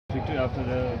Victory after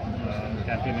the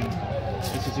campaign in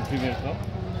SSC Premier Cup.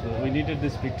 So we needed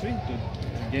this victory to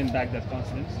gain back that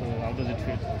confidence. So how does it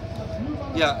feel?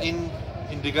 Yeah,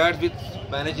 in regards with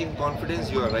managing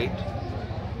confidence, you are right.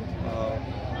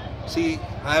 See,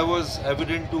 I was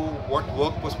evident to what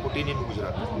work was put in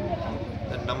Gujarat.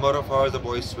 The number of hours the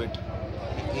boys sweat,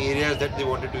 the areas that they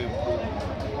wanted to improve.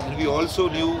 And we also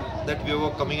knew that we were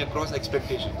coming across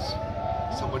expectations.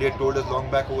 Somebody had told us long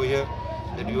back over here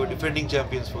that we were defending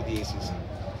champions for the ACC.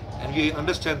 And we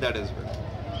understand that as well.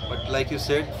 But like you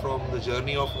said, from the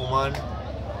journey of Oman,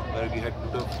 where we had a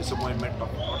bit of disappointment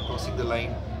of not crossing the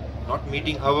line, not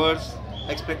meeting our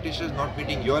expectations, not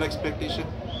meeting your expectation,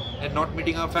 and not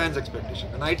meeting our fans' expectation.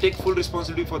 And I take full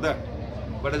responsibility for that.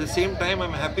 But at the same time,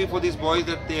 I'm happy for these boys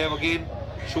that they have again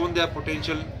shown their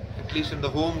potential, at least in the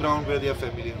home ground where they are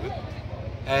familiar with.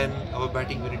 And our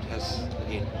batting unit has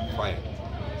again fired.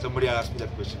 Somebody asked me that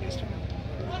question yesterday.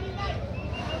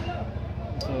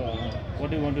 So what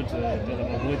do you want to tell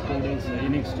about Rohit Paul's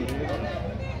innings today?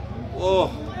 Oh,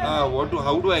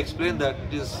 how do I explain that?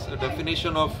 It is a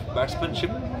definition of batsmanship.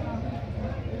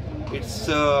 It's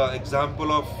an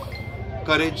example of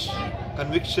courage,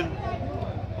 conviction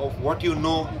of what you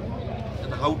know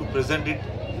and how to present it.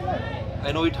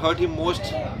 I know it hurt him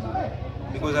most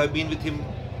because I've been with him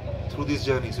through this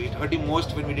journey. So it hurt him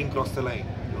most when we didn't cross the line,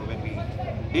 when we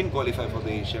didn't qualify for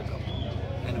the Asia Cup,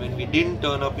 and when we didn't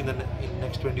turn up in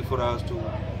next 24 hours to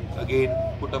again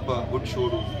put up a good show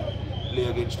to play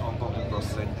against Hong Kong and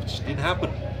cross the line, which didn't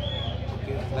happen.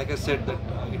 Okay, like I said, that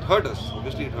it hurt us.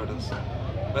 Obviously, it hurt us.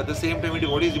 But at the same time,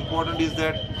 what is important is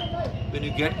that when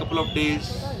you get a couple of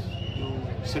days, you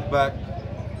sit back,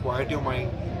 quiet your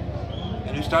mind,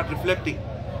 and you start reflecting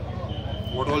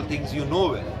what all things you know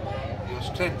well, your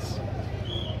strengths.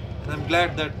 And I'm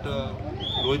glad that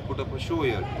Rohit put up a show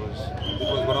here because it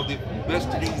was one of the best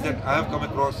innings that I have come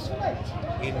across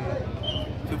in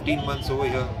 15 months over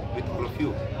here with all of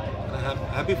you. And I'm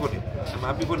happy for him. I'm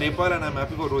happy for Nepal and I'm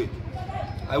happy for Rohit.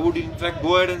 I would in fact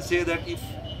go ahead and say that if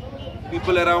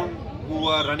people around who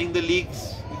are running the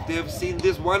leagues, if they have seen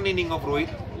this one inning of Rohit,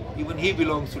 even he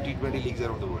belongs to T20 leagues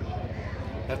around the world.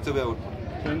 That's the way I would put it.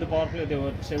 So in the power play they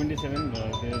were 77,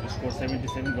 they scored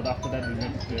 77, but after that we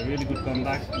made a really good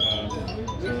comeback.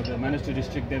 So they managed to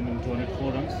restrict them in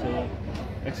 204 runs. So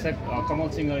except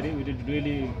Kamal Singh Hari, we did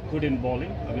really good in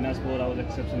bowling. Avinash Bora was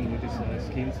exceptional with his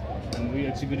skills, and we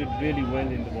executed really well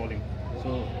in the bowling.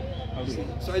 So how do you?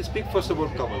 So I'll speak first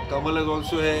about Kamal. Kamal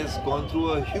has gone through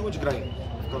a huge grind,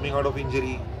 coming out of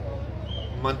injury,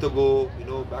 a month ago,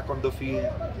 back on the field,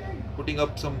 putting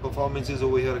up some performances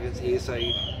over here against A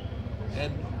side,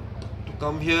 and to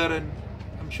come here, and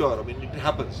I'm sure, it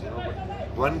happens,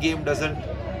 but one game doesn't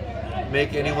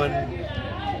make anyone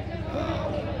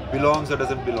belongs or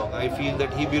doesn't belong. I feel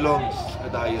that he belongs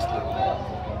at the highest level.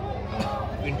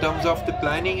 In terms of the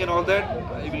planning and all that,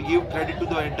 I will give credit to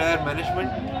the entire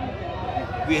management.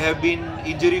 We have been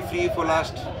injury free for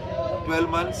last 12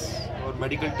 months. Our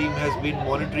medical team has been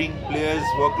monitoring players'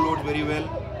 workload very well.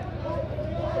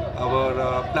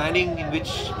 Our planning, in which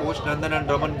Coach Nandan and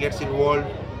Raman gets involved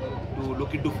to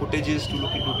look into footages, to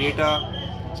look into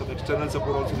data, some external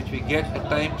support also which we get at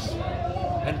times,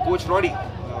 and Coach Roddy,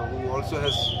 who also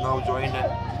has now joined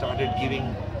and started giving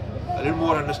a little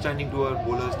more understanding to our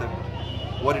bowlers that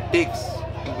what it takes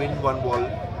to win one ball,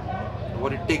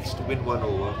 what it takes to win one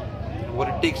over, and what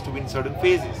it takes to win certain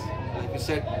phases. Like you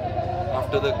said,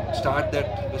 after the start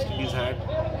that West Indies had,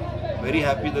 very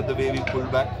happy that the way we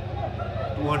pulled back.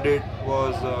 200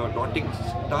 was a daunting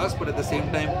task, but at the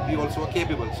same time we also are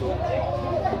capable. So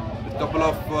with a couple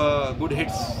of good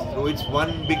hits, Rohit's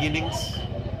one big innings,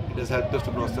 it has helped us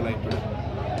to cross the line today.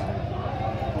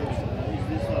 Is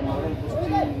this a moral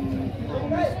boosting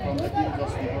performance from the team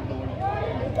just before the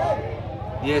World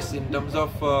Cup? Yes, in terms of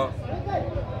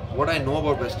what I know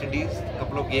about West Indies, a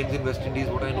couple of games in West Indies,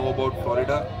 what I know about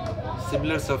Florida,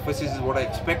 similar surfaces is what I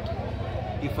expect.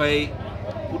 If I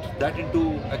put that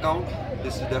into account,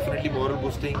 this is definitely moral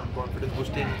boosting, confidence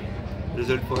boosting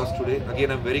result for us today. Again,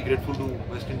 I'm very grateful to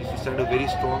West Indies to stand a very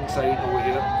strong side over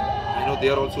here. I know they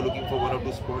are also looking for one or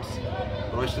two spots.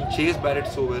 Roshan Chase batted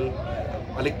so well.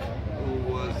 Malik,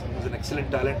 who was an excellent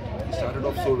talent, he started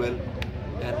off so well.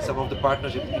 And some of the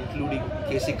partnerships, including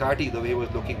Casey Carty, the way he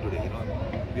was looking today.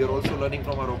 We are also learning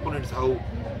from our opponents how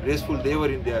graceful they were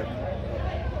in their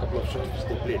couple of shots which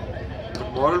they played.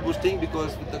 But moral boosting,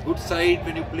 because with the good side,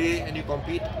 when you play and you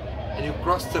compete and you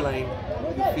cross the line,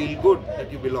 you feel good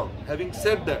that you belong. Having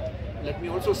said that, let me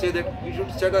also say that we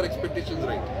should set our expectations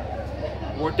right.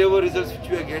 Whatever results which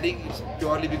we are getting is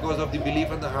purely because of the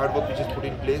belief and the hard work which is put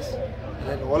in place.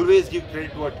 and always give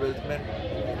credit to our 12th man.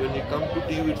 When we come to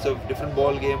TU, it's a different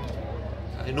ball game.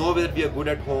 I know that we are good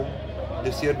at home.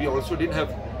 This year we also didn't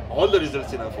have all the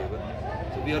results in our favor.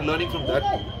 So we are learning from that.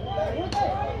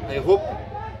 I hope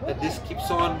that this keeps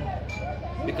on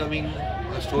becoming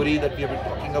a story that we have been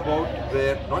talking about,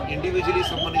 where not individually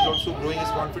someone is also growing his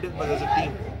confidence, but as a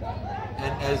team.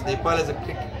 And as Nepal as a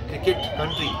cricket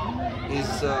country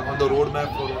is on the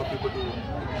roadmap for a lot of people to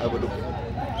have a look at.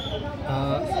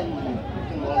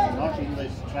 Putin was not in the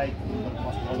strike in the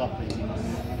first ball of the innings.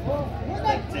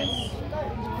 That sense.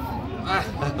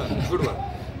 Good one.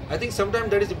 I think sometimes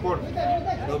that is important,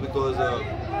 you know, because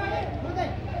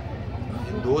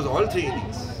in those all three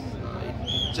innings,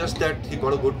 just that he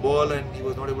got a good ball and he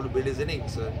was not able to build his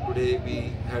innings. Today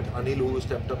we had Anil who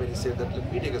stepped up and he said that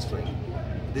let me take a strike.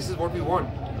 This is what we want.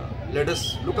 Let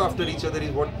us look after each other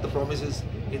is what the promise is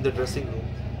in the dressing room.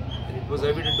 And it was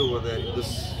evident over there in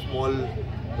this small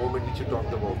moment which you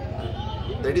talked about.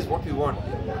 That is what we want.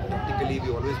 Tactically we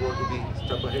always want to be a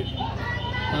step ahead.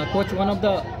 Coach, one of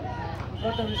the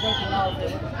Got a result now.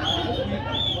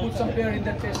 We put some player in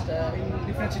the test in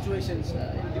different situations,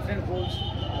 in different roles.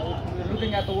 We're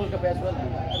looking at the World Cup as well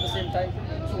at the same time.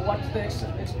 So what's the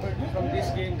expert from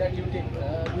this game that you take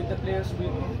with the players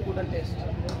we couldn't test?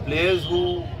 Players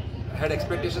who had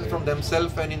expectations from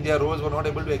themselves and in their roles were not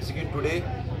able to execute today,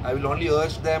 I will only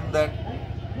urge them that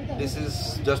this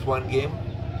is just one game.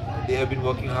 They have been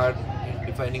working hard in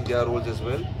defining their roles as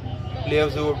well.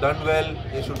 Players who have done well,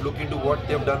 they should look into what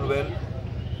they have done well.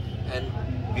 And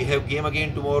we have game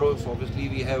again tomorrow, so obviously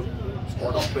we have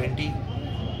squad of 20.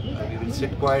 We will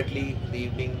sit quietly in the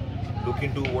evening, look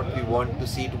into what we want to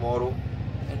see tomorrow,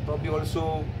 and probably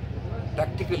also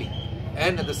tactically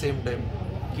and at the same time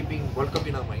keeping World Cup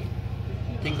in our mind,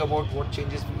 think about what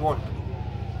changes we want.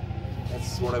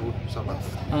 That's what I would sum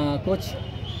up. Coach,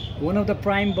 one of the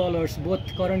prime bowlers, both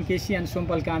Karan Casey and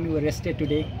Sompal Kami were rested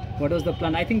today. What was the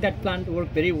plan? I think that plan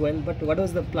worked very well, but what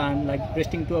was the plan, like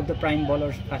resting two of the prime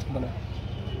bowlers, fast bowler?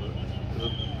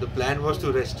 The plan was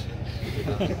to rest.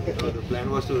 The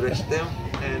plan was to rest them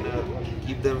and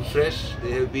keep them fresh.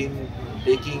 They have been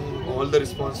taking all the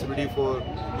responsibility for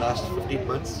last 15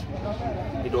 months.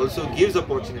 It also gives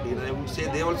opportunity, and I would say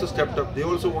they also stepped up. They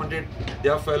also wanted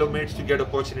their fellow mates to get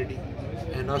opportunity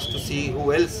and us to see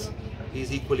who else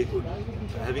is equally good.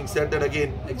 Having said that,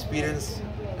 again, experience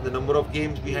and the number of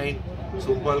games behind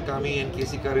Sompal Kami and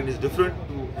KC Karan is different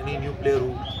to any new player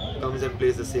who comes and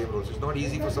plays the same role. So it's not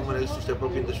easy for someone else to step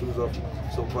up in the shoes of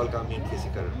Sompal Kami and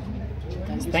KC Karan.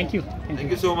 Thank you. Thank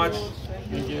you so much.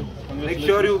 Thank you. Make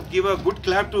sure you give a good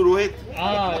clap to Rohit.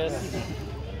 Yes.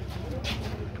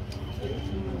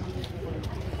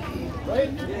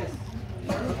 Yes.